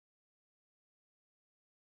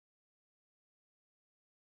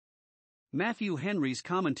Matthew Henry's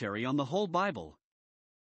Commentary on the Whole Bible.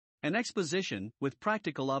 An exposition, with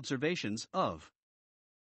practical observations, of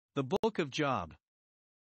the Book of Job.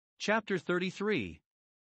 Chapter 33.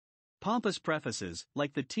 Pompous prefaces,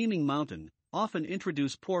 like the teeming mountain, often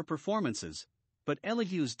introduce poor performances, but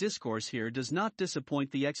Elihu's discourse here does not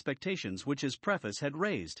disappoint the expectations which his preface had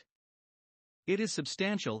raised. It is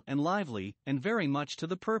substantial and lively, and very much to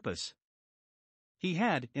the purpose. He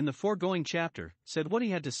had, in the foregoing chapter, said what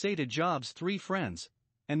he had to say to Job's three friends,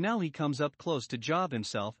 and now he comes up close to Job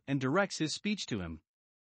himself and directs his speech to him.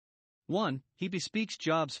 1. He bespeaks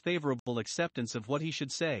Job's favorable acceptance of what he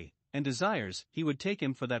should say, and desires he would take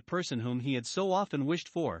him for that person whom he had so often wished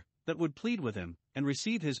for, that would plead with him, and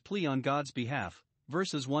receive his plea on God's behalf,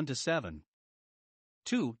 verses 1 to 7.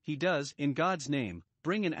 2. He does, in God's name,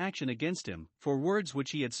 bring an action against him, for words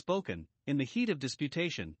which he had spoken, in the heat of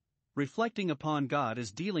disputation, reflecting upon God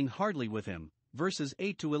as dealing hardly with him, verses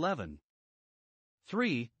 8 to 11.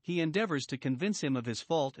 3. He endeavors to convince him of his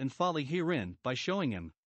fault and folly herein by showing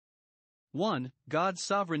him 1. God's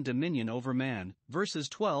sovereign dominion over man, verses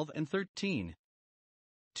 12 and 13.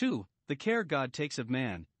 2. The care God takes of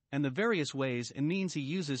man, and the various ways and means he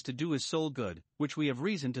uses to do his soul good, which we have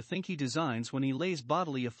reason to think he designs when he lays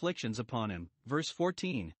bodily afflictions upon him, verse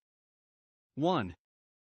 14. 1.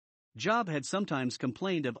 Job had sometimes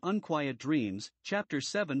complained of unquiet dreams, chapter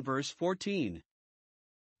 7 verse 14.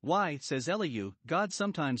 Why, says Elihu, God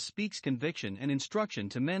sometimes speaks conviction and instruction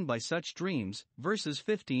to men by such dreams, verses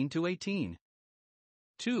 15 to 18.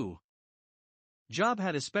 2. Job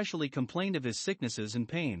had especially complained of his sicknesses and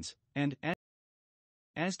pains, and,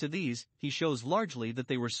 as to these, he shows largely that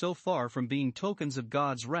they were so far from being tokens of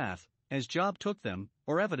God's wrath, as Job took them,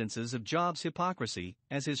 or evidences of Job's hypocrisy,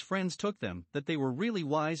 as his friends took them, that they were really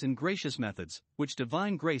wise and gracious methods, which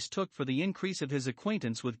divine grace took for the increase of his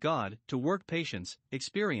acquaintance with God, to work patience,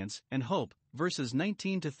 experience, and hope, verses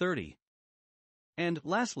 19 to 30. And,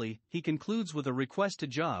 lastly, he concludes with a request to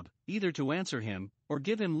Job, either to answer him, or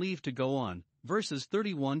give him leave to go on, verses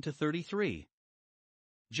 31 to 33.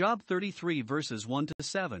 Job 33 verses 1 to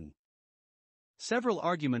 7. Several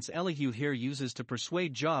arguments Elihu here uses to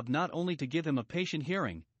persuade Job not only to give him a patient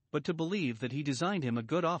hearing, but to believe that he designed him a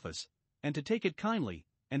good office, and to take it kindly,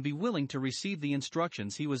 and be willing to receive the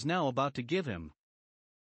instructions he was now about to give him.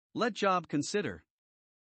 Let Job consider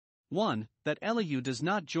 1. That Elihu does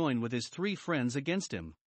not join with his three friends against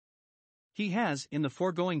him. He has, in the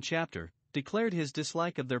foregoing chapter, declared his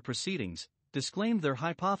dislike of their proceedings, disclaimed their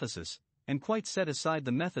hypothesis, and quite set aside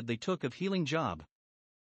the method they took of healing Job.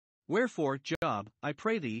 Wherefore, Job, I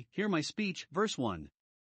pray thee, hear my speech, verse 1.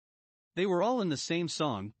 They were all in the same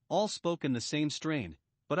song, all spoke in the same strain,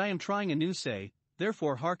 but I am trying a new say,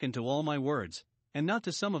 therefore hearken to all my words, and not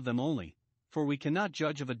to some of them only, for we cannot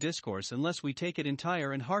judge of a discourse unless we take it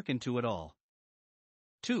entire and hearken to it all.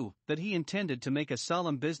 2. That he intended to make a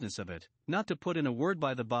solemn business of it, not to put in a word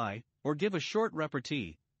by the by, or give a short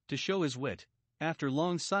repartee, to show his wit. After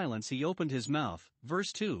long silence he opened his mouth,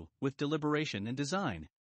 verse 2, with deliberation and design.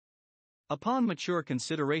 Upon mature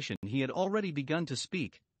consideration he had already begun to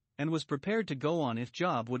speak, and was prepared to go on if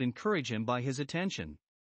Job would encourage him by his attention.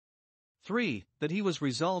 3. That he was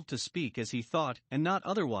resolved to speak as he thought, and not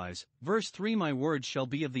otherwise, verse 3. My words shall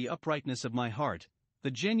be of the uprightness of my heart,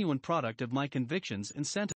 the genuine product of my convictions and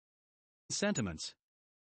sentiments.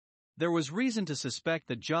 There was reason to suspect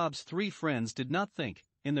that Job's three friends did not think,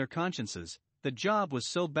 in their consciences, that Job was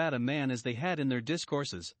so bad a man as they had in their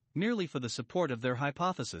discourses, merely for the support of their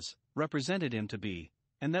hypothesis, represented him to be,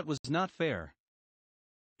 and that was not fair.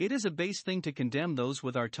 It is a base thing to condemn those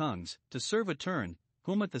with our tongues, to serve a turn,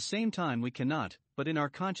 whom at the same time we cannot, but in our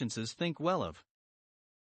consciences think well of.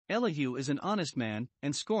 Elihu is an honest man,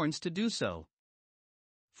 and scorns to do so.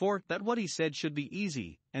 For, that what he said should be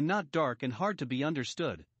easy, and not dark and hard to be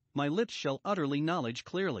understood, my lips shall utterly knowledge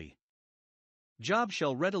clearly. Job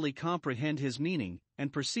shall readily comprehend his meaning,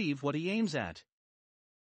 and perceive what he aims at.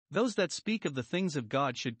 Those that speak of the things of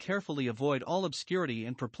God should carefully avoid all obscurity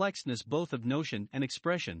and perplexedness both of notion and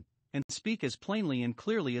expression, and speak as plainly and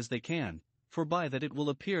clearly as they can, for by that it will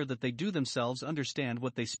appear that they do themselves understand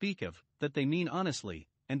what they speak of, that they mean honestly,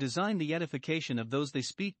 and design the edification of those they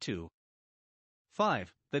speak to.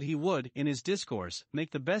 5. That he would, in his discourse,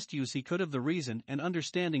 make the best use he could of the reason and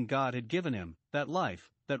understanding God had given him, that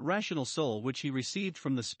life, that rational soul which he received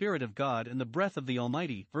from the Spirit of God and the breath of the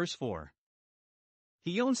Almighty, verse 4.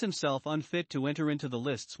 He owns himself unfit to enter into the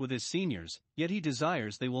lists with his seniors, yet he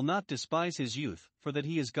desires they will not despise his youth, for that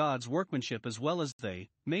he is God's workmanship as well as they,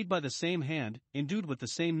 made by the same hand, endued with the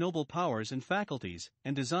same noble powers and faculties,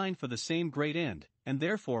 and designed for the same great end, and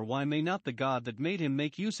therefore why may not the God that made him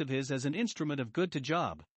make use of his as an instrument of good to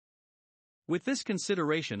Job? With this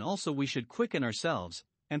consideration also we should quicken ourselves,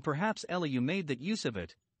 and perhaps Elihu made that use of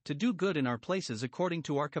it, to do good in our places according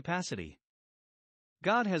to our capacity.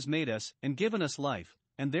 God has made us and given us life,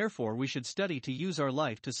 and therefore we should study to use our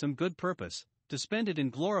life to some good purpose, to spend it in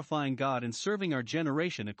glorifying God and serving our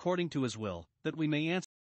generation according to His will, that we may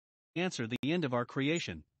answer the end of our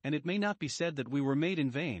creation, and it may not be said that we were made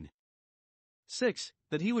in vain. 6.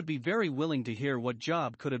 That he would be very willing to hear what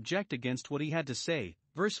Job could object against what he had to say.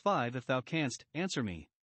 Verse 5. If thou canst, answer me.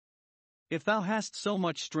 If thou hast so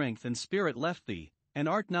much strength and spirit left thee, and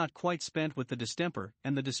art not quite spent with the distemper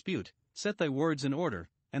and the dispute, set thy words in order,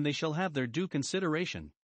 and they shall have their due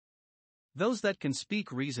consideration. Those that can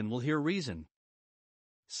speak reason will hear reason.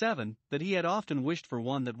 7. That he had often wished for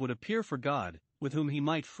one that would appear for God, with whom he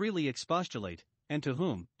might freely expostulate, and to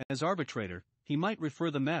whom, as arbitrator, he might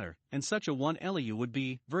refer the matter, and such a one Elihu would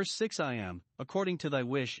be. Verse 6. I am, according to thy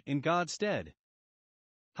wish, in God's stead.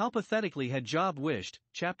 How pathetically had Job wished,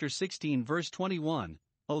 chapter 16 verse 21,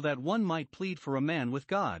 oh that one might plead for a man with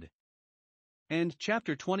God. And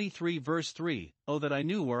chapter 23 verse 3, oh that I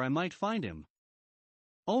knew where I might find him.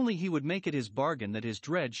 Only he would make it his bargain that his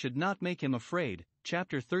dread should not make him afraid,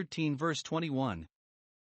 chapter 13 verse 21.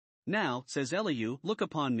 Now, says Elihu, look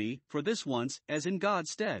upon me, for this once, as in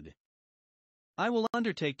God's stead. I will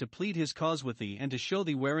undertake to plead his cause with thee and to show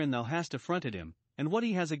thee wherein thou hast affronted him, and what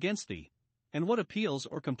he has against thee, and what appeals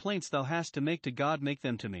or complaints thou hast to make to God, make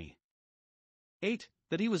them to me. 8.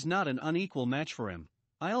 That he was not an unequal match for him.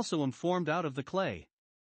 I also am formed out of the clay.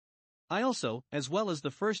 I also, as well as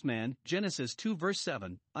the first man, Genesis 2 verse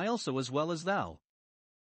 7, I also as well as thou.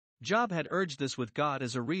 Job had urged this with God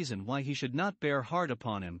as a reason why he should not bear hard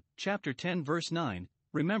upon him, chapter 10 verse 9,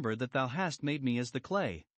 remember that thou hast made me as the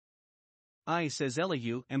clay. I, says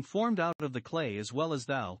Elihu, am formed out of the clay as well as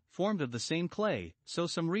thou, formed of the same clay, so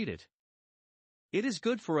some read it. It is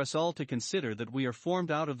good for us all to consider that we are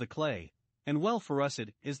formed out of the clay, and well for us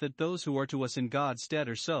it is that those who are to us in God's stead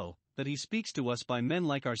are so, that he speaks to us by men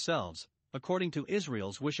like ourselves, according to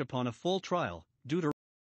Israel's wish upon a full trial,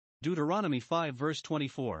 Deuteronomy 5 verse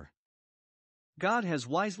 24. God has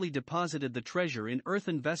wisely deposited the treasure in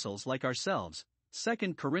earthen vessels like ourselves,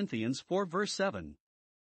 2 Corinthians 4 verse 7.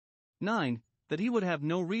 9. That he would have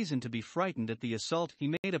no reason to be frightened at the assault he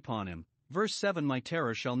made upon him, verse 7. My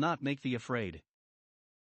terror shall not make thee afraid.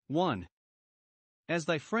 1. As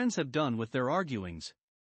thy friends have done with their arguings.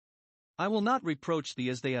 I will not reproach thee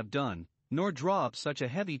as they have done, nor draw up such a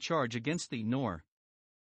heavy charge against thee, nor.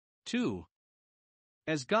 2.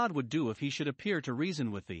 As God would do if he should appear to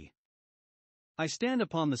reason with thee. I stand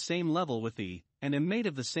upon the same level with thee, and am made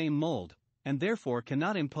of the same mold, and therefore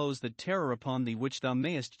cannot impose that terror upon thee which thou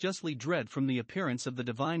mayest justly dread from the appearance of the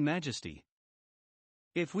divine majesty.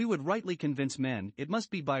 If we would rightly convince men, it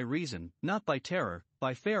must be by reason, not by terror,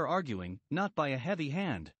 by fair arguing, not by a heavy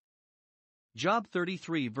hand. Job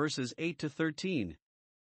 33 verses 8 to 13.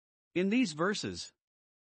 In these verses,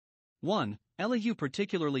 1. Elihu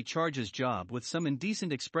particularly charges Job with some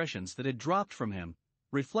indecent expressions that had dropped from him,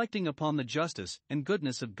 reflecting upon the justice and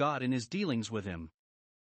goodness of God in his dealings with him.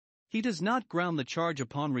 He does not ground the charge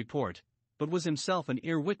upon report, but was himself an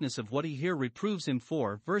ear witness of what he here reproves him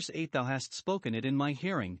for. Verse 8. Thou hast spoken it in my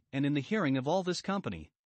hearing, and in the hearing of all this company.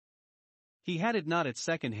 He had it not at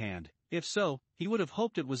second hand. If so, he would have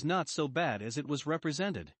hoped it was not so bad as it was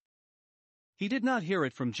represented. He did not hear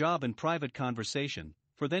it from Job in private conversation,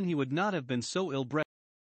 for then he would not have been so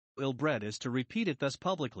ill-bred as to repeat it thus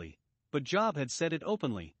publicly, but Job had said it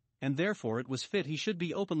openly, and therefore it was fit he should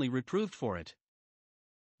be openly reproved for it.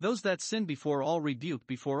 Those that sin before all rebuke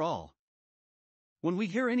before all. When we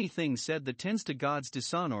hear anything said that tends to God's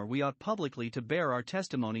dishonor, we ought publicly to bear our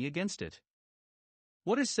testimony against it.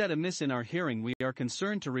 What is said amiss in our hearing we are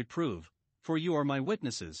concerned to reprove, for you are my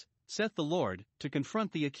witnesses, saith the Lord, to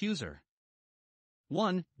confront the accuser.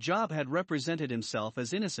 1. Job had represented himself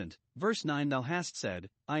as innocent. Verse 9. Thou hast said,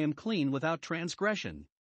 I am clean without transgression.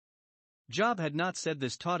 Job had not said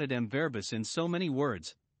this tautem verbis in so many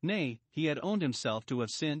words, nay, he had owned himself to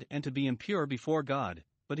have sinned and to be impure before God,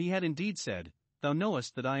 but he had indeed said, Thou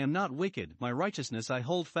knowest that I am not wicked, my righteousness I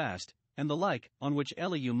hold fast, and the like, on which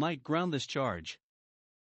Elihu might ground this charge.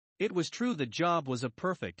 It was true that Job was a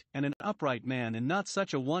perfect and an upright man and not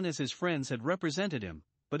such a one as his friends had represented him,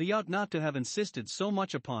 but he ought not to have insisted so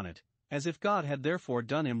much upon it, as if God had therefore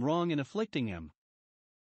done him wrong in afflicting him.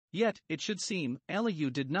 Yet, it should seem, Elihu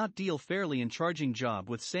did not deal fairly in charging Job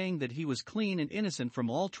with saying that he was clean and innocent from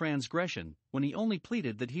all transgression, when he only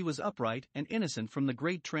pleaded that he was upright and innocent from the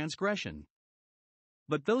great transgression.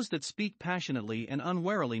 But those that speak passionately and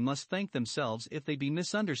unwarily must thank themselves if they be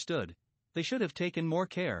misunderstood. They should have taken more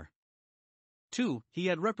care. 2. He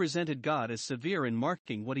had represented God as severe in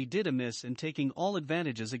marking what he did amiss and taking all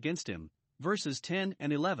advantages against him, verses 10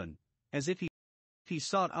 and 11, as if he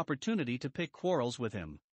sought opportunity to pick quarrels with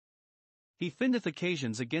him. He findeth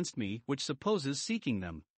occasions against me which supposes seeking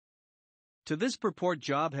them. To this purport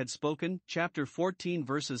Job had spoken, chapter 14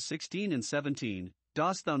 verses 16 and 17,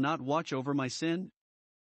 Dost thou not watch over my sin?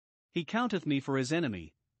 He counteth me for his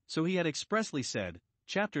enemy, so he had expressly said,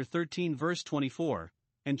 chapter 13 verse 24,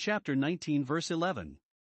 and chapter 19 verse 11.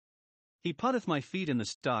 He putteth my feet in the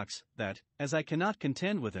stocks, that, as I cannot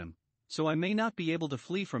contend with him, so I may not be able to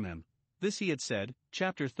flee from him. This he had said,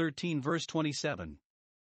 chapter 13 verse 27.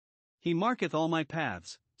 He marketh all my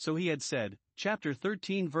paths, so he had said, chapter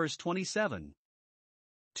 13 verse 27.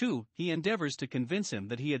 2. He endeavors to convince him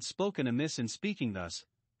that he had spoken amiss in speaking thus,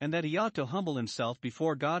 and that he ought to humble himself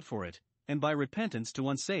before God for it, and by repentance to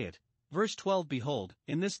unsay it. Verse 12. Behold,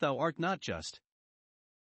 in this thou art not just.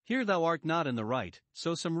 Here thou art not in the right,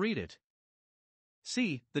 so some read it.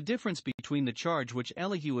 See, the difference between the charge which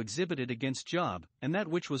Elihu exhibited against Job, and that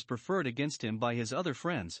which was preferred against him by his other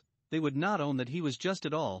friends. They would not own that he was just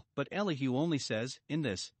at all, but Elihu only says, in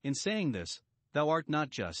saying this, thou art not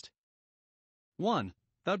just. 1.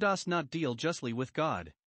 Thou dost not deal justly with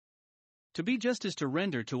God. To be just is to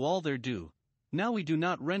render to all their due. Now we do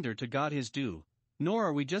not render to God his due, nor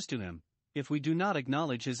are we just to him, if we do not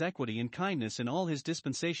acknowledge his equity and kindness in all his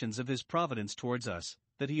dispensations of his providence towards us,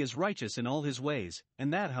 that he is righteous in all his ways,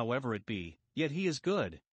 and that however it be, yet he is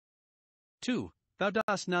good. 2. Thou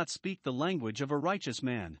dost not speak the language of a righteous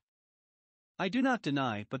man. I do not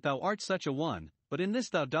deny but thou art such a one, but in this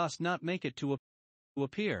thou dost not make it to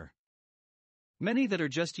appear. Many that are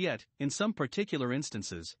just yet, in some particular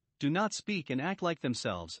instances, do not speak and act like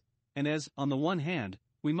themselves, and as, on the one hand,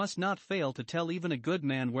 we must not fail to tell even a good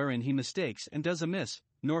man wherein he mistakes and does amiss,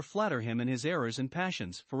 nor flatter him in his errors and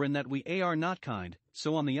passions, for in that we are not kind,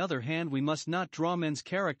 so on the other hand we must not draw men's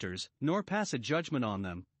characters, nor pass a judgment on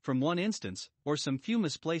them, from one instance, or some few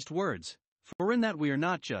misplaced words, for in that we are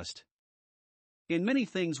not just. In many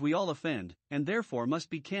things we all offend, and therefore must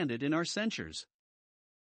be candid in our censures.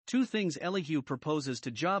 2 things Elihu proposes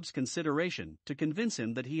to Job's consideration, to convince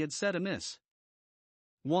him that he had said amiss.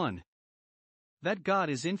 1. That God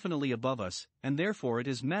is infinitely above us, and therefore it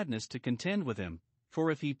is madness to contend with him, for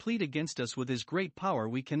if he plead against us with his great power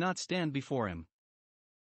we cannot stand before him.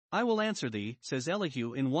 I will answer thee, says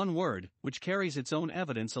Elihu in one word, which carries its own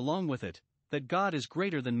evidence along with it, that God is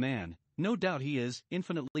greater than man. No doubt he is,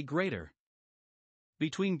 infinitely greater.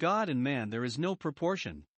 Between God and man there is no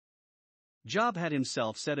proportion. Job had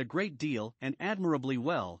himself said a great deal, and admirably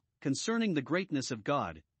well, concerning the greatness of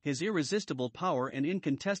God, his irresistible power and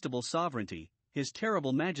incontestable sovereignty, his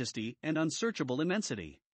terrible majesty and unsearchable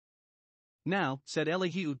immensity. Now, said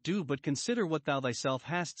Elihu, do but consider what thou thyself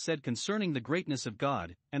hast said concerning the greatness of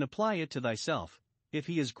God, and apply it to thyself. If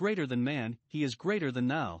he is greater than man, he is greater than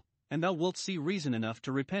thou, and thou wilt see reason enough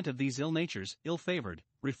to repent of these ill natures, ill-favored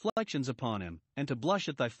reflections upon him, and to blush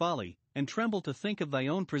at thy folly, and tremble to think of thy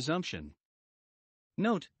own presumption.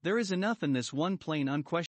 Note, there is enough in this one plain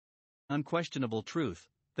unquestionable truth,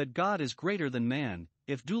 that God is greater than man,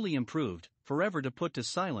 if duly improved, forever to put to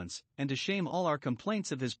silence, and to shame all our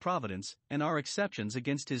complaints of his providence, and our exceptions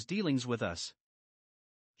against his dealings with us.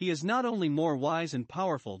 He is not only more wise and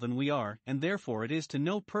powerful than we are, and therefore it is to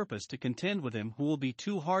no purpose to contend with him who will be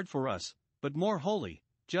too hard for us, but more holy,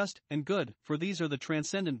 just, and good, for these are the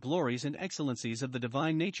transcendent glories and excellencies of the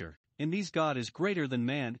divine nature. In these God is greater than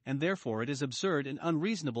man, and therefore it is absurd and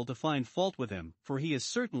unreasonable to find fault with him, for he is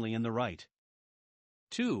certainly in the right.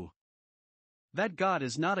 2. That God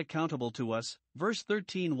is not accountable to us, verse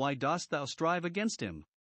 13. Why dost thou strive against him?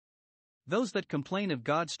 Those that complain of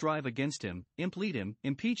God strive against him, implead him,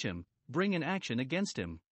 impeach him, bring an action against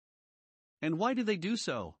him. And why do they do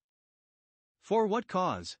so? For what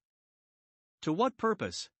cause? To what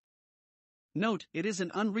purpose? Note, it is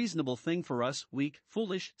an unreasonable thing for us, weak,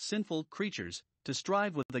 foolish, sinful creatures, to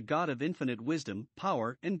strive with the God of infinite wisdom,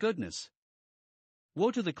 power, and goodness.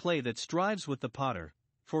 Woe to the clay that strives with the potter,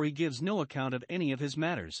 for he gives no account of any of his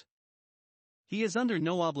matters. He is under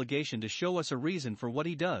no obligation to show us a reason for what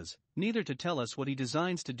he does, neither to tell us what he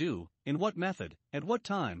designs to do, in what method, at what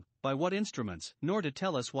time, by what instruments, nor to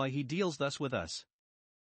tell us why he deals thus with us.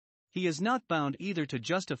 He is not bound either to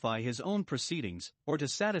justify his own proceedings, or to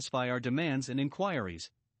satisfy our demands and inquiries.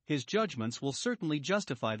 His judgments will certainly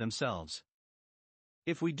justify themselves.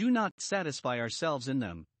 If we do not satisfy ourselves in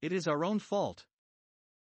them, it is our own fault.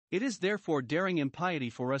 It is therefore daring impiety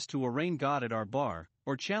for us to arraign God at our bar,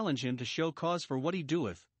 or challenge him to show cause for what he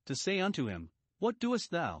doeth, to say unto him, What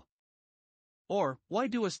doest thou? Or, Why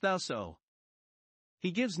doest thou so?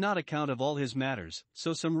 He gives not account of all his matters,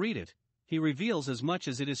 so some read it. He reveals as much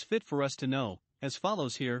as it is fit for us to know, as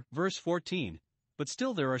follows here, verse 14. But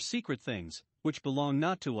still there are secret things, which belong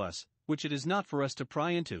not to us, which it is not for us to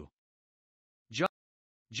pry into.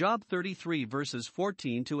 Job 33 verses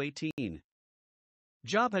 14 to 18.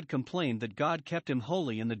 Job had complained that God kept him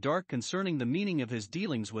wholly in the dark concerning the meaning of his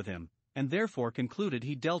dealings with him, and therefore concluded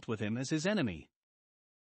he dealt with him as his enemy.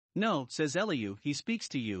 No, says Elihu, he speaks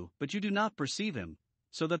to you, but you do not perceive him,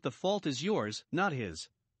 so that the fault is yours, not his,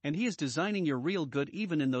 and he is designing your real good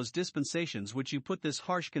even in those dispensations which you put this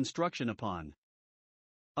harsh construction upon.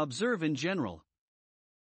 Observe in general.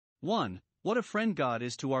 1. What a friend God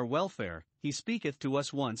is to our welfare, he speaketh to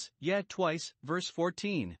us once, yet twice, verse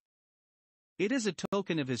 14. It is a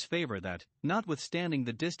token of his favor that, notwithstanding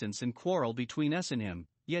the distance and quarrel between us and him,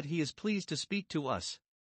 yet he is pleased to speak to us.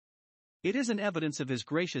 It is an evidence of his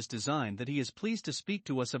gracious design that he is pleased to speak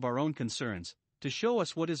to us of our own concerns, to show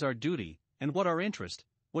us what is our duty, and what our interest,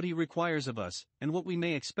 what he requires of us, and what we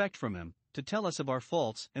may expect from him, to tell us of our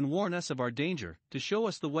faults and warn us of our danger, to show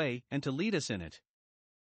us the way and to lead us in it.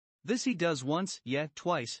 This he does once, yet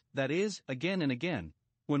twice, that is, again and again.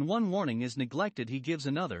 When one warning is neglected he gives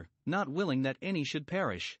another, not willing that any should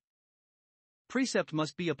perish. Precept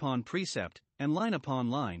must be upon precept, and line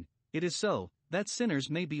upon line, it is so, that sinners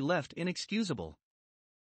may be left inexcusable.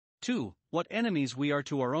 2. What enemies we are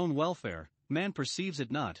to our own welfare, man perceives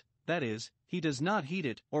it not, that is, he does not heed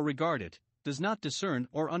it or regard it, does not discern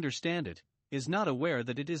or understand it, is not aware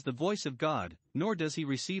that it is the voice of God, nor does he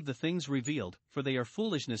receive the things revealed, for they are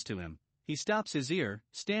foolishness to him. He stops his ear,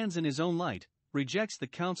 stands in his own light, rejects the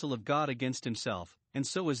counsel of God against himself, and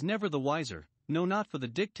so is never the wiser, no, not for the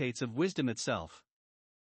dictates of wisdom itself.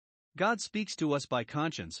 God speaks to us by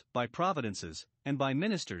conscience, by providences, and by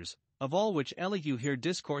ministers, of all which Elihu here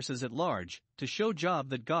discourses at large, to show Job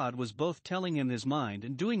that God was both telling him his mind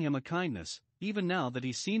and doing him a kindness, even now that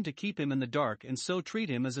he seemed to keep him in the dark and so treat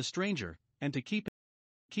him as a stranger, and to keep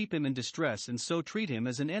him in distress and so treat him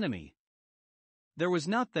as an enemy. There was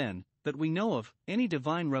not then, that we know of, any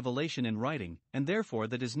divine revelation in writing, and therefore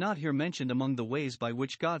that is not here mentioned among the ways by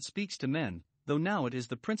which God speaks to men, though now it is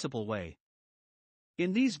the principal way.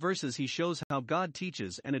 In these verses he shows how God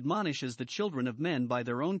teaches and admonishes the children of men by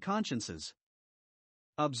their own consciences.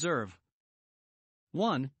 Observe.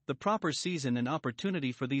 1. The proper season and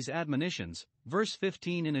opportunity for these admonitions, verse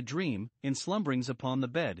 15. In a dream, in slumberings upon the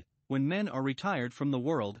bed, when men are retired from the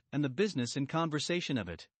world and the business and conversation of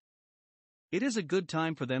it. It is a good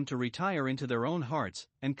time for them to retire into their own hearts,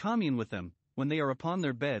 and commune with them, when they are upon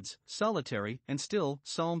their beds, solitary and still,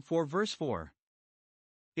 Psalm 4 verse 4.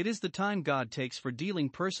 It is the time God takes for dealing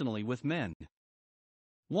personally with men.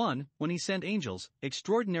 1. When he sent angels,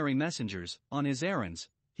 extraordinary messengers, on his errands,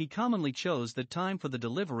 he commonly chose that time for the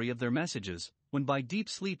delivery of their messages, when by deep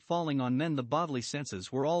sleep falling on men the bodily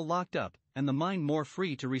senses were all locked up, and the mind more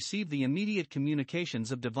free to receive the immediate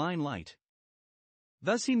communications of divine light.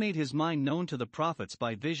 Thus he made his mind known to the prophets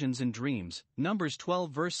by visions and dreams, Numbers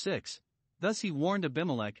 12 verse 6. Thus he warned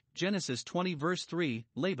Abimelech, Genesis 20 verse 3,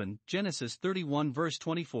 Laban, Genesis 31 verse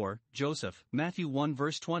 24, Joseph, Matthew 1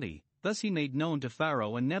 verse 20. Thus he made known to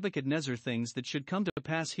Pharaoh and Nebuchadnezzar things that should come to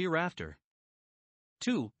pass hereafter.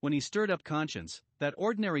 2. When he stirred up conscience, that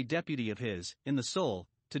ordinary deputy of his, in the soul,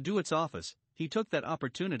 to do its office, he took that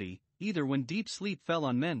opportunity, either when deep sleep fell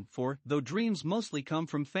on men, for, though dreams mostly come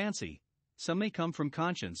from fancy, some may come from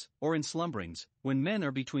conscience, or in slumberings, when men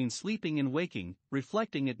are between sleeping and waking,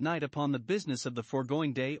 reflecting at night upon the business of the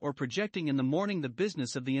foregoing day or projecting in the morning the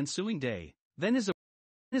business of the ensuing day, then is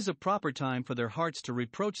a proper time for their hearts to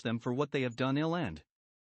reproach them for what they have done ill and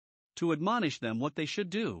to admonish them what they should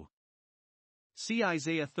do. See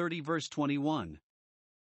Isaiah 30 verse 21.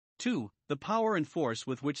 2. The power and force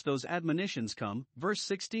with which those admonitions come, verse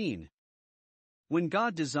 16. When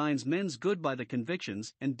God designs men's good by the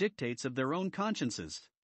convictions and dictates of their own consciences.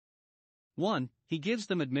 1. He gives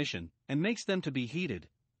them admission, and makes them to be heeded,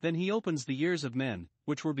 then he opens the ears of men,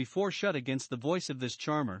 which were before shut against the voice of this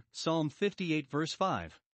charmer, Psalm 58 verse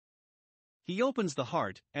 5. He opens the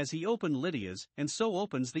heart, as he opened Lydia's, and so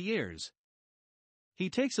opens the ears. He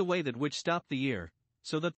takes away that which stopped the ear,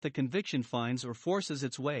 so that the conviction finds or forces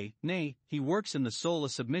its way, nay, he works in the soul a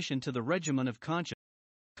submission to the regimen of conscience,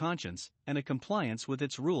 and a compliance with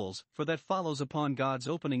its rules, for that follows upon God's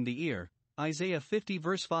opening the ear, Isaiah 50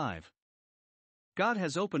 verse 5. God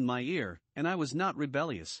has opened my ear, and I was not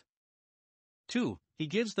rebellious. 2. He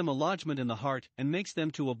gives them a lodgment in the heart, and makes them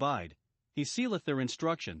to abide. He sealeth their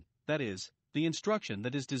instruction, that is, the instruction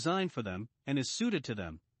that is designed for them, and is suited to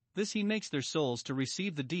them. This he makes their souls to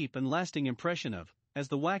receive the deep and lasting impression of, as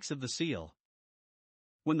the wax of the seal.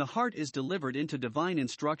 When the heart is delivered into divine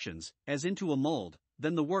instructions, as into a mold,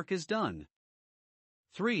 then the work is done.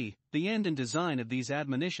 3. The end and design of these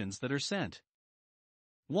admonitions that are sent.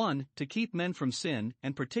 1. To keep men from sin,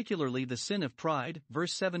 and particularly the sin of pride,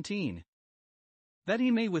 verse 17. That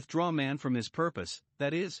he may withdraw man from his purpose,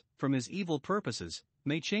 that is, from his evil purposes,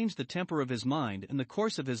 may change the temper of his mind and the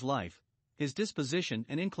course of his life, his disposition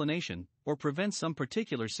and inclination, or prevent some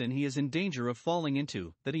particular sin he is in danger of falling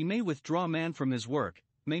into, that he may withdraw man from his work,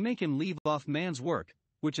 may make him leave off man's work,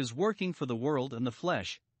 which is working for the world and the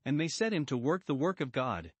flesh, and may set him to work the work of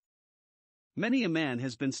God. Many a man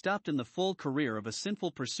has been stopped in the full career of a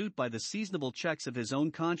sinful pursuit by the seasonable checks of his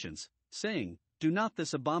own conscience, saying, "Do not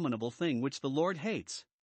this abominable thing which the Lord hates."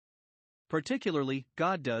 Particularly,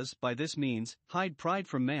 God does, by this means, hide pride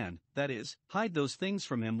from man, that is, hide those things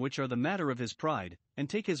from him which are the matter of his pride, and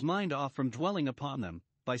take his mind off from dwelling upon them,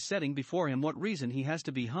 by setting before him what reason he has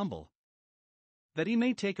to be humble. That he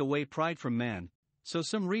may take away pride from man, so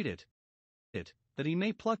some read it, that he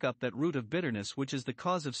may pluck up that root of bitterness which is the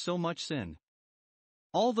cause of so much sin.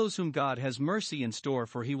 All those whom God has mercy in store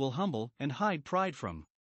for he will humble and hide pride from.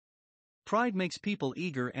 Pride makes people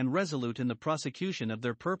eager and resolute in the prosecution of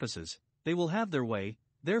their purposes. They will have their way,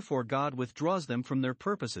 therefore God withdraws them from their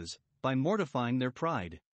purposes, by mortifying their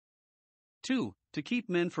pride. 2. To keep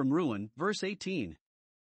men from ruin, verse 18.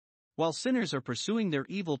 While sinners are pursuing their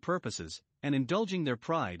evil purposes, and indulging their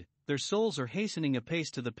pride, their souls are hastening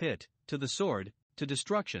apace to the pit, to the sword, to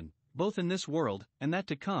destruction, both in this world and that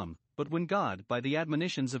to come. But when God, by the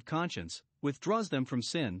admonitions of conscience, withdraws them from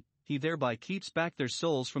sin, he thereby keeps back their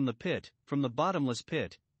souls from the pit, from the bottomless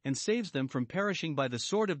pit, and saves them from perishing by the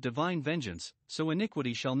sword of divine vengeance, so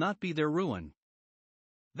iniquity shall not be their ruin.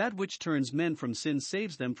 That which turns men from sin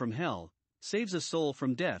saves them from hell, saves a soul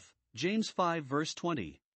from death, James 5 verse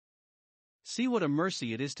 20. See what a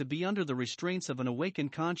mercy it is to be under the restraints of an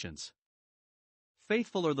awakened conscience.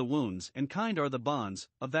 Faithful are the wounds and kind are the bonds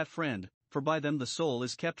of that friend, for by them the soul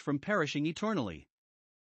is kept from perishing eternally.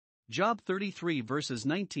 Job 33 verses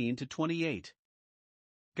 19 to 28.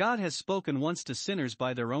 God has spoken once to sinners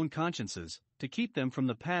by their own consciences, to keep them from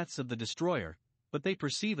the paths of the destroyer, but they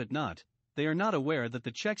perceive it not. They are not aware that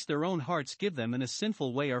the checks their own hearts give them in a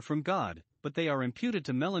sinful way are from God, but they are imputed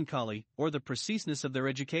to melancholy or the preciseness of their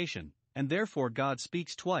education, and therefore God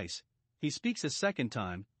speaks twice. He speaks a second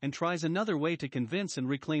time, and tries another way to convince and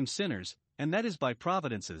reclaim sinners, and that is by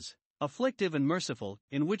providences, afflictive and merciful,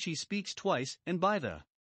 in which he speaks twice, and by the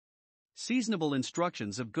seasonable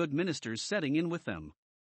instructions of good ministers setting in with them.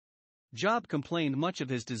 Job complained much of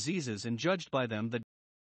his diseases and judged by them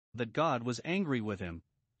that God was angry with him.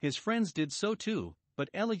 His friends did so too, but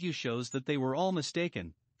Elihu shows that they were all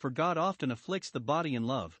mistaken, for God often afflicts the body in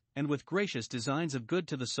love, and with gracious designs of good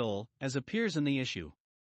to the soul, as appears in the issue.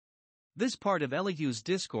 This part of Elihu's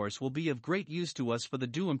discourse will be of great use to us for the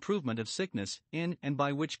due improvement of sickness, in and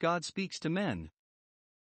by which God speaks to men.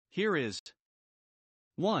 Here is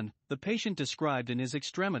 1. The patient described in his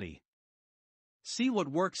extremity. See what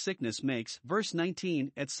work sickness makes, verse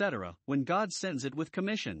 19, etc., when God sends it with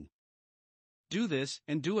commission. Do this,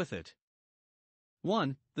 and doeth it.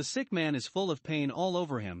 1. The sick man is full of pain all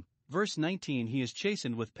over him, verse 19. He is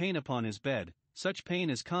chastened with pain upon his bed, such pain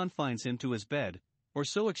as confines him to his bed, or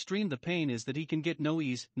so extreme the pain is that he can get no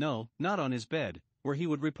ease, no, not on his bed, where he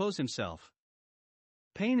would repose himself.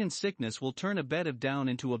 Pain and sickness will turn a bed of down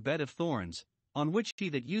into a bed of thorns, on which he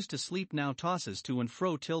that used to sleep now tosses to and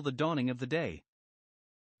fro till the dawning of the day.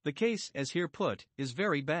 The case, as here put, is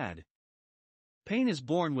very bad. Pain is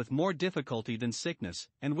borne with more difficulty than sickness,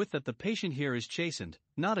 and with that the patient here is chastened,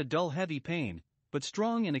 not a dull heavy pain, but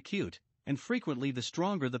strong and acute, and frequently the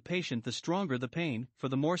stronger the patient the stronger the pain, for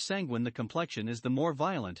the more sanguine the complexion is the more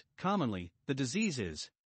violent, commonly, the disease is.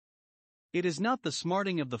 It is not the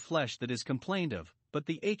smarting of the flesh that is complained of, but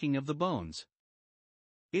the aching of the bones.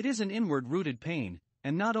 It is an inward-rooted pain,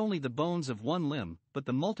 and not only the bones of one limb, but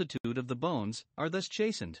the multitude of the bones, are thus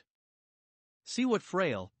chastened. See what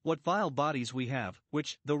frail, what vile bodies we have,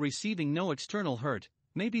 which, though receiving no external hurt,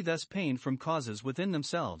 may be thus pained from causes within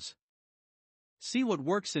themselves. See what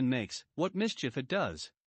work sin makes, what mischief it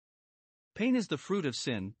does. Pain is the fruit of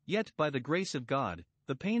sin, yet, by the grace of God,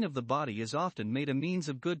 the pain of the body is often made a means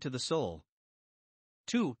of good to the soul.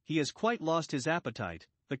 2. He has quite lost his appetite,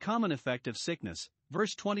 the common effect of sickness,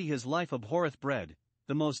 verse 20. His life abhorreth bread,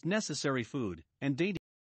 the most necessary food, and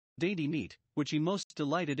dainty meat, which he most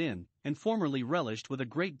delighted in, and formerly relished with a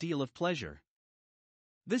great deal of pleasure.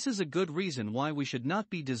 This is a good reason why we should not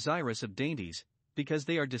be desirous of dainties, because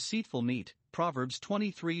they are deceitful meat, Proverbs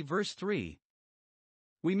 23 verse 3.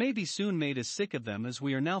 We may be soon made as sick of them as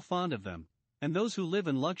we are now fond of them, and those who live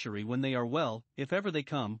in luxury when they are well, if ever they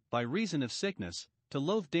come, by reason of sickness, to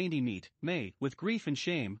loathe dainty meat, may, with grief and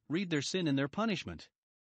shame, read their sin in their punishment.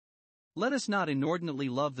 Let us not inordinately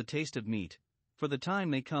love the taste of meat, for the time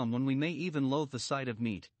may come when we may even loathe the sight of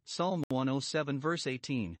meat. Psalm 107 verse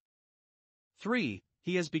 18. 3.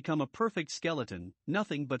 He has become a perfect skeleton,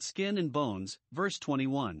 nothing but skin and bones, verse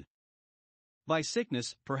 21. By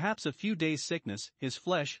sickness, perhaps a few days' sickness, his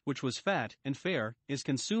flesh, which was fat and fair, is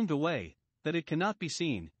consumed away, that it cannot be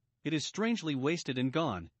seen, it is strangely wasted and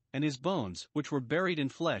gone, and his bones, which were buried in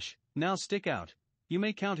flesh, now stick out, you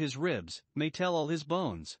may count his ribs, may tell all his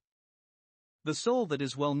bones. The soul that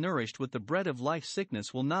is well nourished with the bread of life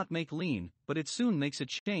sickness will not make lean, but it soon makes a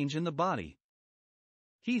change in the body.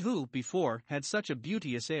 He who, before, had such a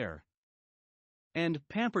beauteous air, and,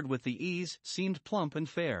 pampered with the ease, seemed plump and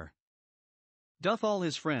fair, doth all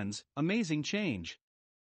his friends, amazing change,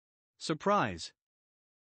 surprise,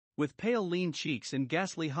 with pale lean cheeks and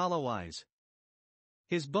ghastly hollow eyes.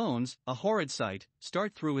 His bones, a horrid sight,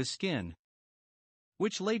 start through his skin,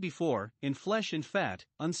 which lay before, in flesh and fat,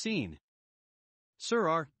 unseen. Sir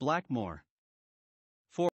R. Blackmore.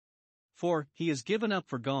 4. He is given up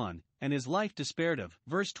for gone, and his life despaired of.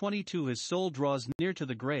 Verse 22. His soul draws near to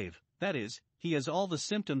the grave, that is, he has all the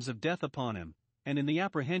symptoms of death upon him, and in the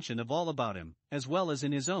apprehension of all about him, as well as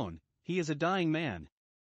in his own, he is a dying man.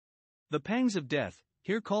 The pangs of death,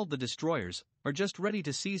 here called the destroyers, are just ready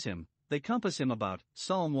to seize him, they compass him about.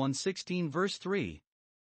 Psalm 116 verse 3.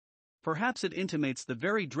 Perhaps it intimates the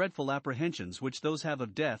very dreadful apprehensions which those have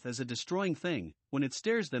of death as a destroying thing, when it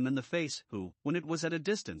stares them in the face, who, when it was at a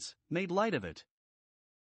distance, made light of it.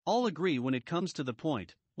 All agree when it comes to the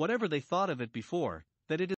point, whatever they thought of it before,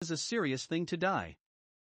 that it is a serious thing to die.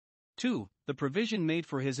 2. The provision made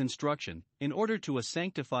for his instruction, in order to a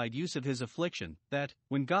sanctified use of his affliction, that,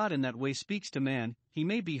 when God in that way speaks to man, he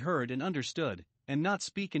may be heard and understood, and not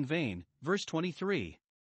speak in vain. Verse 23.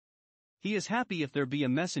 He is happy if there be a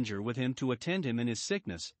messenger with him to attend him in his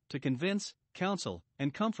sickness, to convince, counsel,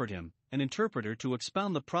 and comfort him, an interpreter to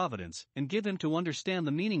expound the providence, and give him to understand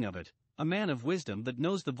the meaning of it, a man of wisdom that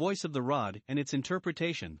knows the voice of the rod and its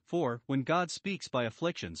interpretation. For, when God speaks by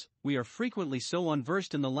afflictions, we are frequently so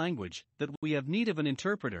unversed in the language, that we have need of an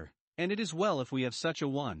interpreter, and it is well if we have such a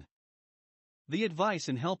one. The advice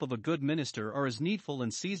and help of a good minister are as needful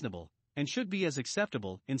and seasonable, and should be as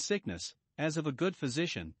acceptable, in sickness, as of a good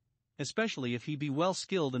physician, especially if he be well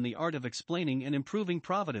skilled in the art of explaining and improving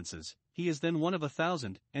providences. He is then one of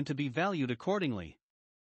 1,000, and to be valued accordingly.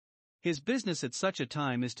 His business at such a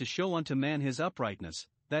time is to show unto man his uprightness,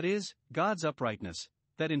 that is, God's uprightness,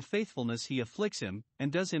 that in faithfulness he afflicts him,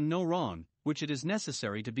 and does him no wrong, which it is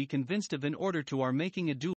necessary to be convinced of in order to our making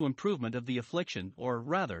a due improvement of the affliction, or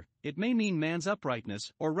rather, it may mean man's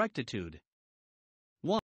uprightness or rectitude.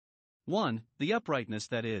 1. The uprightness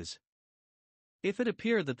that is. If it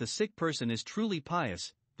appear that the sick person is truly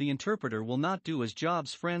pious, the interpreter will not do as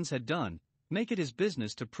Job's friends had done, make it his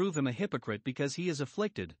business to prove him a hypocrite because he is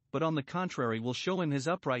afflicted, but on the contrary will show him his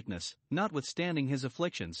uprightness, notwithstanding his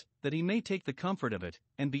afflictions, that he may take the comfort of it,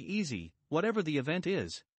 and be easy, whatever the event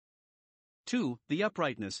is. 2. The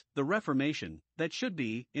uprightness, the reformation, that should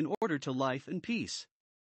be, in order to life and peace.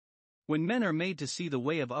 When men are made to see the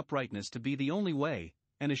way of uprightness to be the only way,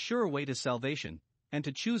 and a sure way to salvation, and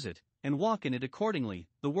to choose it, and walk in it accordingly,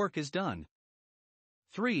 the work is done.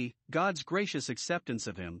 3. God's gracious acceptance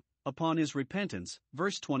of him, upon his repentance,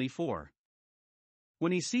 verse 24.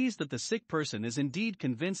 When he sees that the sick person is indeed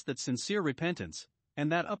convinced that sincere repentance,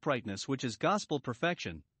 and that uprightness which is gospel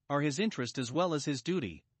perfection, are his interest as well as his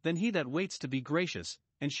duty, then he that waits to be gracious,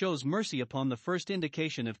 and shows mercy upon the first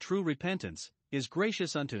indication of true repentance, is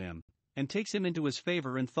gracious unto him, and takes him into his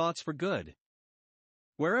favor and thoughts for good.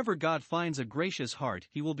 Wherever God finds a gracious heart,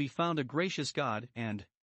 he will be found a gracious God, and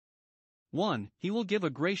 1. He will give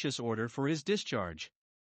a gracious order for his discharge.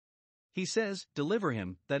 He says, deliver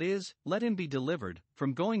him, that is, let him be delivered,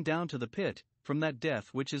 from going down to the pit, from that death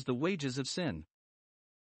which is the wages of sin.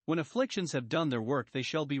 When afflictions have done their work, they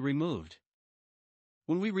shall be removed.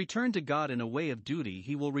 When we return to God in a way of duty,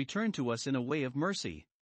 he will return to us in a way of mercy.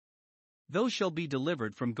 Those shall be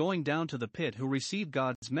delivered from going down to the pit who receive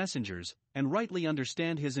God's messengers, and rightly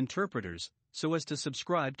understand his interpreters, so as to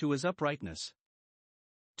subscribe to his uprightness.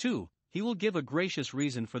 2. He will give a gracious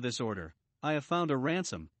reason for this order. I have found a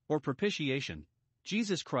ransom, or propitiation.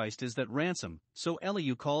 Jesus Christ is that ransom, so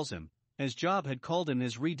Elihu calls him, as Job had called him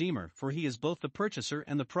his Redeemer, for he is both the purchaser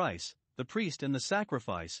and the price, the priest and the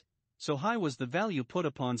sacrifice. So high was the value put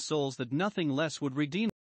upon souls that nothing less would redeem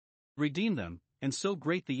them, and so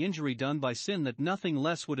great the injury done by sin that nothing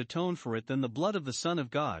less would atone for it than the blood of the Son of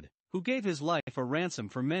God, who gave his life a ransom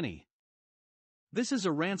for many. This is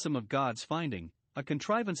a ransom of God's finding, a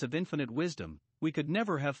contrivance of infinite wisdom. We could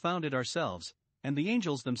never have found it ourselves, and the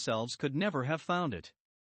angels themselves could never have found it.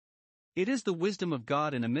 It is the wisdom of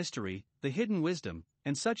God in a mystery, the hidden wisdom,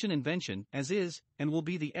 and such an invention as is, and will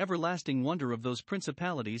be the everlasting wonder of those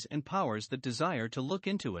principalities and powers that desire to look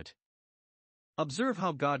into it. Observe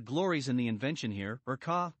how God glories in the invention here, I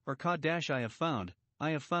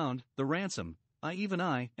have found, the ransom,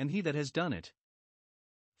 I, and he that has done it.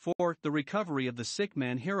 4. The recovery of the sick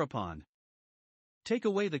man hereupon. Take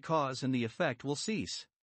away the cause and the effect will cease.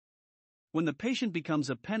 When the patient becomes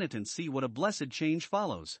a penitent, see what a blessed change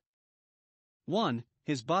follows. 1.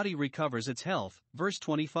 His body recovers its health, verse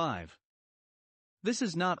 25. This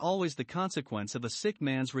is not always the consequence of a sick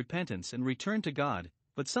man's repentance and return to God,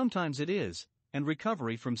 but sometimes it is, and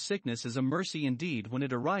recovery from sickness is a mercy indeed when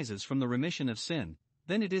it arises from the remission of sin.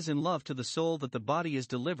 Then it is in love to the soul that the body is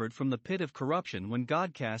delivered from the pit of corruption when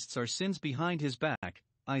God casts our sins behind his back,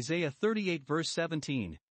 Isaiah 38 verse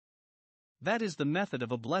 17. That is the method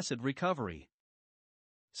of a blessed recovery.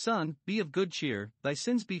 Son, be of good cheer, thy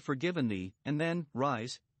sins be forgiven thee, and then,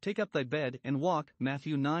 rise, take up thy bed and walk,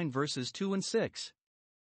 Matthew 9 verses 2 and 6.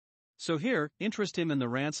 So here, interest him in the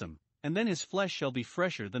ransom, and then his flesh shall be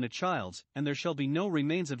fresher than a child's, and there shall be no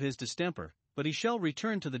remains of his distemper, but he shall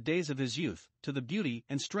return to the days of his youth, to the beauty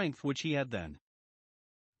and strength which he had then.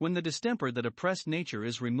 When the distemper that oppressed nature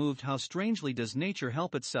is removed, how strangely does nature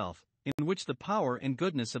help itself, in which the power and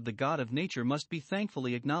goodness of the God of nature must be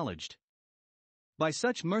thankfully acknowledged. By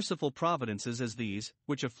such merciful providences as these,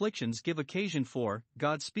 which afflictions give occasion for,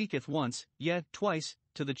 God speaketh once, yet twice,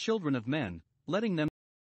 to the children of men, letting them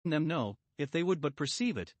know, if they would but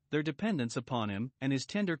perceive it, their dependence upon him, and his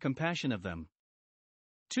tender compassion of them.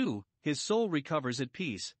 2. His soul recovers at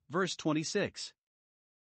peace, verse 26.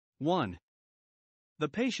 1. The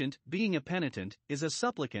patient, being a penitent, is a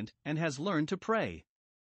supplicant, and has learned to pray.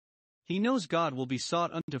 He knows God will be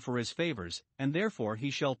sought unto for his favors, and therefore he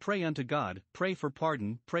shall pray unto God, pray for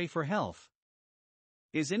pardon, pray for health.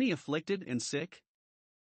 Is any afflicted and sick?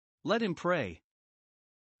 Let him pray.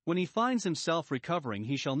 When he finds himself recovering,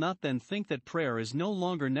 he shall not then think that prayer is no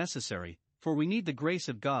longer necessary, for we need the grace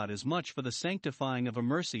of God as much for the sanctifying of a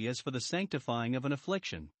mercy as for the sanctifying of an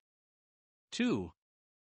affliction. 2.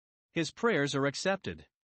 His prayers are accepted.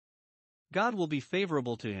 God will be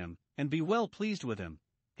favorable to him, and be well pleased with him.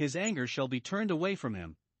 His anger shall be turned away from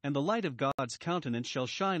him, and the light of God's countenance shall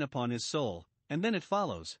shine upon his soul, and then it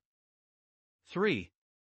follows. 3.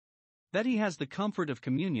 That he has the comfort of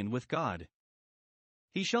communion with God.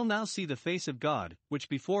 He shall now see the face of God, which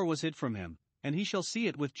before was hid from him, and he shall see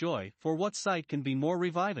it with joy, for what sight can be more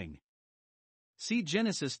reviving? See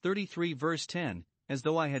Genesis 33 verse 10, as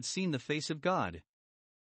though I had seen the face of God.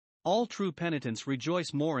 All true penitents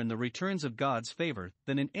rejoice more in the returns of God's favor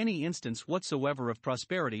than in any instance whatsoever of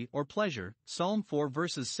prosperity or pleasure, Psalm 4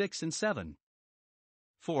 verses 6 and 7.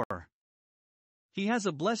 4. He has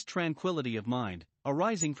a blessed tranquility of mind,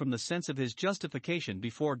 arising from the sense of his justification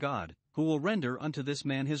before God, who will render unto this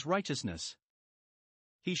man his righteousness.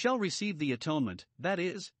 He shall receive the atonement, that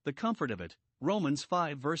is, the comfort of it, Romans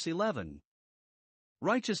 5 verse 11.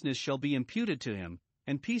 Righteousness shall be imputed to him,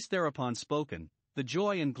 and peace thereupon spoken, the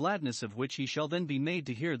joy and gladness of which he shall then be made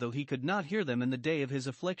to hear, though he could not hear them in the day of his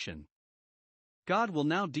affliction. God will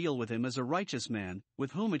now deal with him as a righteous man,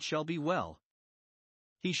 with whom it shall be well.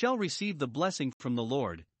 He shall receive the blessing from the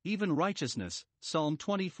Lord, even righteousness, Psalm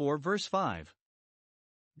 24 verse 5.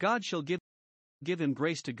 God shall give him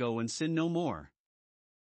grace to go and sin no more.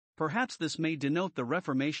 Perhaps this may denote the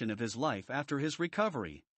reformation of his life after his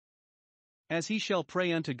recovery. As he shall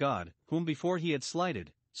pray unto God, whom before he had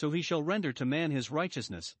slighted, so he shall render to man his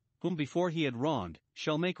righteousness, whom before he had wronged,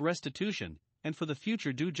 shall make restitution, and for the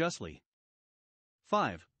future do justly.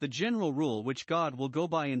 5. The general rule which God will go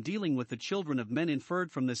by in dealing with the children of men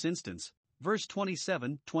inferred from this instance, verse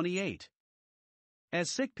 27-28. As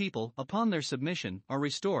sick people, upon their submission, are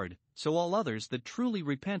restored, so all others that truly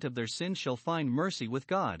repent of their sins shall find mercy with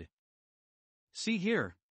God. See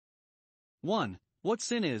here. 1. What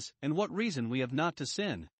sin is, and what reason we have not to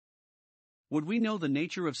sin. Would we know the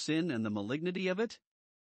nature of sin and the malignity of it?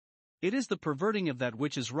 It is the perverting of that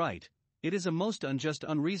which is right, it is a most unjust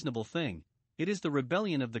unreasonable thing, it is the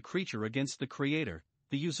rebellion of the creature against the Creator,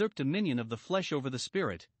 the usurped dominion of the flesh over the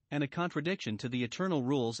spirit, and a contradiction to the eternal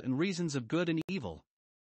rules and reasons of good and evil.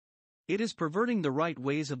 It is perverting the right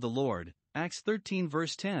ways of the Lord, Acts 13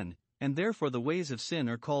 verse 10, and therefore the ways of sin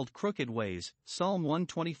are called crooked ways, Psalm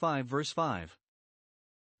 125 verse 5.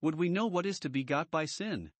 Would we know what is to be got by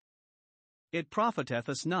sin? It profiteth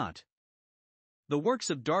us not. The works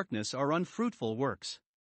of darkness are unfruitful works.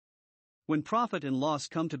 When profit and loss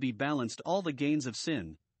come to be balanced, all the gains of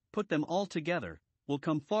sin, put them all together, will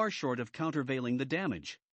come far short of countervailing the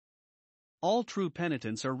damage. All true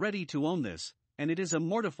penitents are ready to own this, and it is a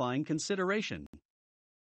mortifying consideration.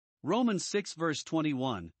 Romans 6 verse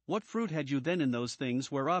 21, what fruit had you then in those things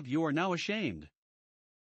whereof you are now ashamed?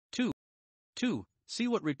 2. See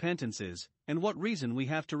what repentance is, and what reason we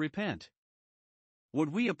have to repent.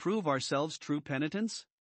 Would we approve ourselves true penitents?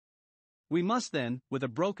 We must then, with a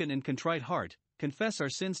broken and contrite heart, confess our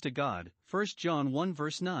sins to God, 1 John 1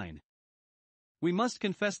 verse 9. We must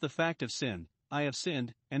confess the fact of sin, I have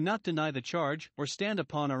sinned, and not deny the charge or stand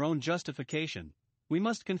upon our own justification. We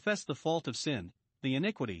must confess the fault of sin, the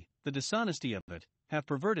iniquity, the dishonesty of it, have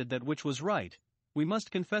perverted that which was right. We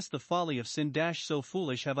must confess the folly of sin. So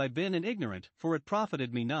foolish have I been and ignorant, for it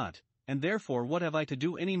profited me not, and therefore what have I to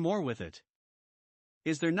do any more with it?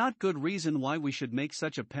 Is there not good reason why we should make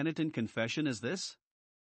such a penitent confession as this?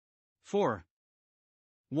 4.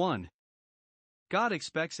 1. God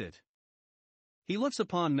expects it. He looks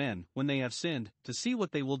upon men, when they have sinned, to see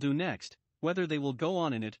what they will do next, whether they will go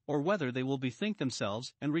on in it or whether they will bethink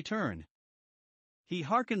themselves and return. He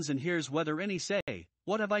hearkens and hears whether any say,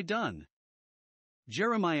 What have I done?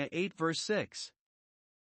 Jeremiah 8 verse 6.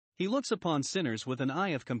 He looks upon sinners with an eye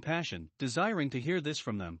of compassion, desiring to hear this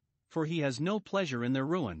from them, for he has no pleasure in their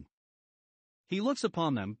ruin. He looks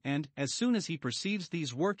upon them, and, as soon as he perceives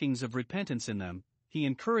these workings of repentance in them, he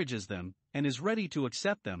encourages them, and is ready to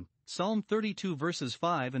accept them, Psalm 32 verses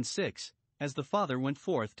 5 and 6, as the Father went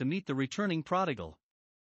forth to meet the returning prodigal.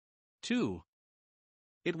 2.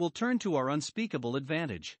 It will turn to our unspeakable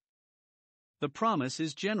advantage. The promise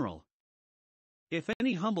is general. If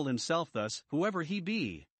any humble himself thus, whoever he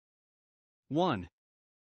be. 1.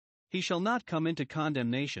 He shall not come into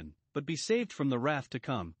condemnation, but be saved from the wrath to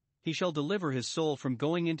come. He shall deliver his soul from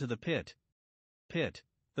going into the pit.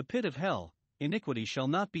 The pit of hell. Iniquity shall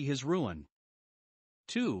not be his ruin.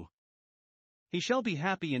 2. He shall be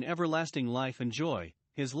happy in everlasting life and joy.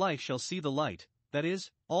 His life shall see the light, that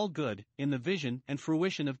is, all good, in the vision and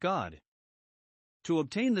fruition of God. To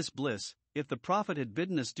obtain this bliss, if the prophet had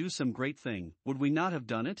bidden us do some great thing, would we not have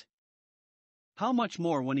done it? How much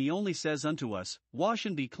more when he only says unto us, Wash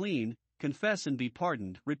and be clean, confess and be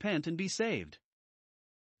pardoned, repent and be saved.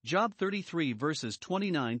 Job 33 verses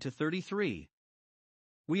 29 to 33.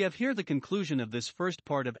 We have here the conclusion of this first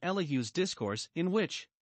part of Elihu's discourse, in which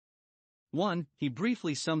 1. He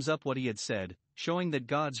briefly sums up what he had said, showing that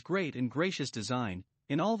God's great and gracious design,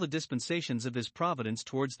 in all the dispensations of his providence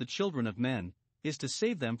towards the children of men, is to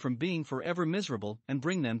save them from being forever miserable and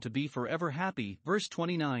bring them to be forever happy. Verse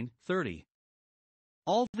 29, 30.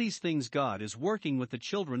 All these things God is working with the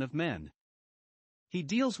children of men. He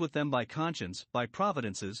deals with them by conscience, by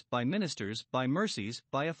providences, by ministers, by mercies,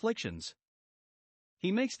 by afflictions.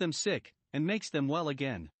 He makes them sick, and makes them well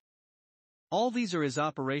again. All these are his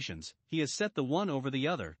operations. He has set the one over the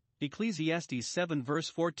other, Ecclesiastes 7 verse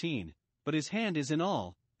 14, but his hand is in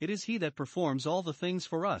all, it is he that performs all the things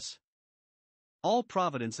for us. All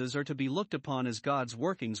providences are to be looked upon as God's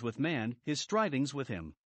workings with man, his strivings with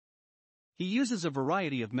him. He uses a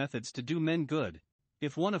variety of methods to do men good.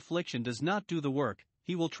 If one affliction does not do the work,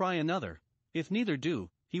 he will try another. If neither do,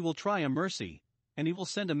 he will try a mercy, and he will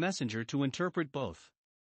send a messenger to interpret both.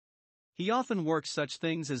 He often works such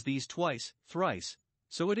things as these twice, thrice,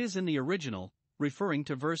 so it is in the original, referring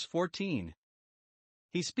to verse 14.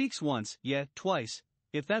 He speaks once, yet twice.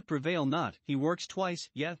 If that prevail not, he works twice,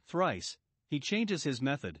 yet thrice. He changes his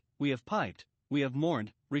method. We have piped, we have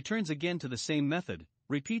mourned, returns again to the same method,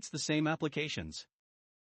 repeats the same applications.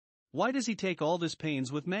 Why does he take all this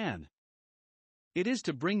pains with man? It is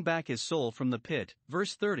to bring back his soul from the pit,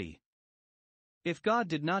 verse 30. If God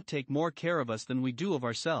did not take more care of us than we do of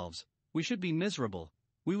ourselves, we should be miserable,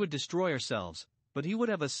 we would destroy ourselves, but he would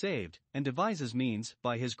have us saved, and devises means,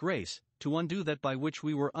 by his grace, to undo that by which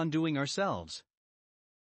we were undoing ourselves.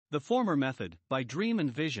 The former method, by dream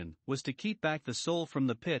and vision, was to keep back the soul from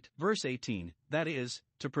the pit, verse 18, that is,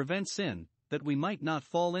 to prevent sin, that we might not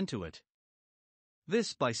fall into it.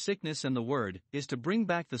 This, by sickness and the word, is to bring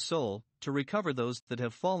back the soul, to recover those that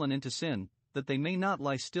have fallen into sin, that they may not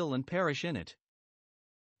lie still and perish in it.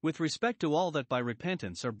 With respect to all that by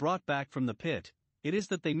repentance are brought back from the pit, it is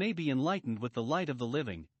that they may be enlightened with the light of the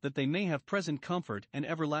living, that they may have present comfort and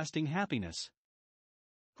everlasting happiness.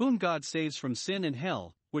 Whom God saves from sin and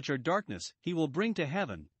hell, which are darkness, he will bring to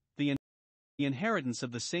heaven, the inheritance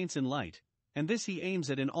of the saints in light, and this he aims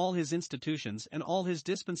at in all his institutions and all his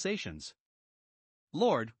dispensations.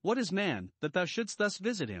 Lord, what is man, that thou shouldst thus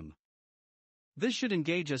visit him? This should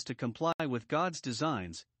engage us to comply with God's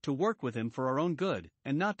designs, to work with him for our own good,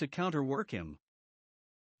 and not to counterwork him.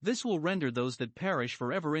 This will render those that perish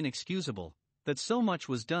forever inexcusable, that so much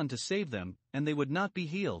was done to save them, and they would not be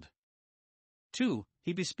healed. 2.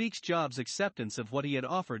 He bespeaks Job's acceptance of what he had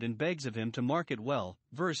offered and begs of him to mark it well,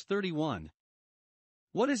 verse 31.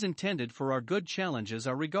 What is intended for our good challenges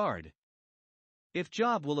our regard? If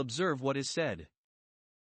Job will observe what is said.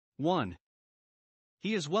 1.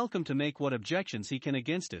 He is welcome to make what objections he can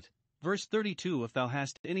against it. Verse 32. If thou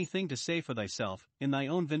hast anything to say for thyself, in thy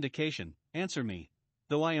own vindication, answer me.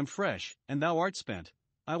 Though I am fresh, and thou art spent,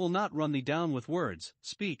 I will not run thee down with words.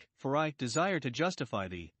 Speak, for I desire to justify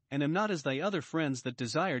thee, and am not as thy other friends that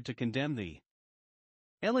desired to condemn thee.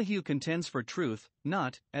 Elihu contends for truth,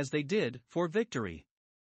 not, as they did, for victory.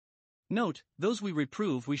 Note, those we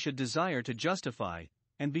reprove we should desire to justify,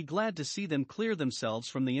 and be glad to see them clear themselves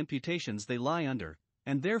from the imputations they lie under,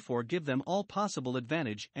 and therefore give them all possible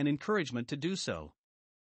advantage and encouragement to do so.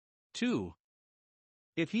 2.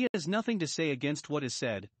 If he has nothing to say against what is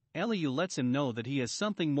said, Elihu lets him know that he has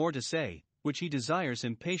something more to say, which he desires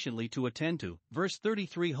him patiently to attend to. Verse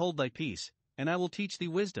 33. Hold thy peace, and I will teach thee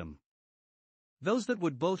wisdom. Those that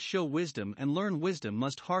would both show wisdom and learn wisdom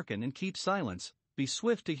must hearken and keep silence, be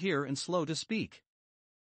swift to hear and slow to speak.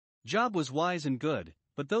 Job was wise and good,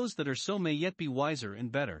 but those that are so may yet be wiser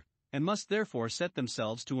and better, and must therefore set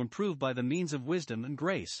themselves to improve by the means of wisdom and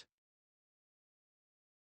grace.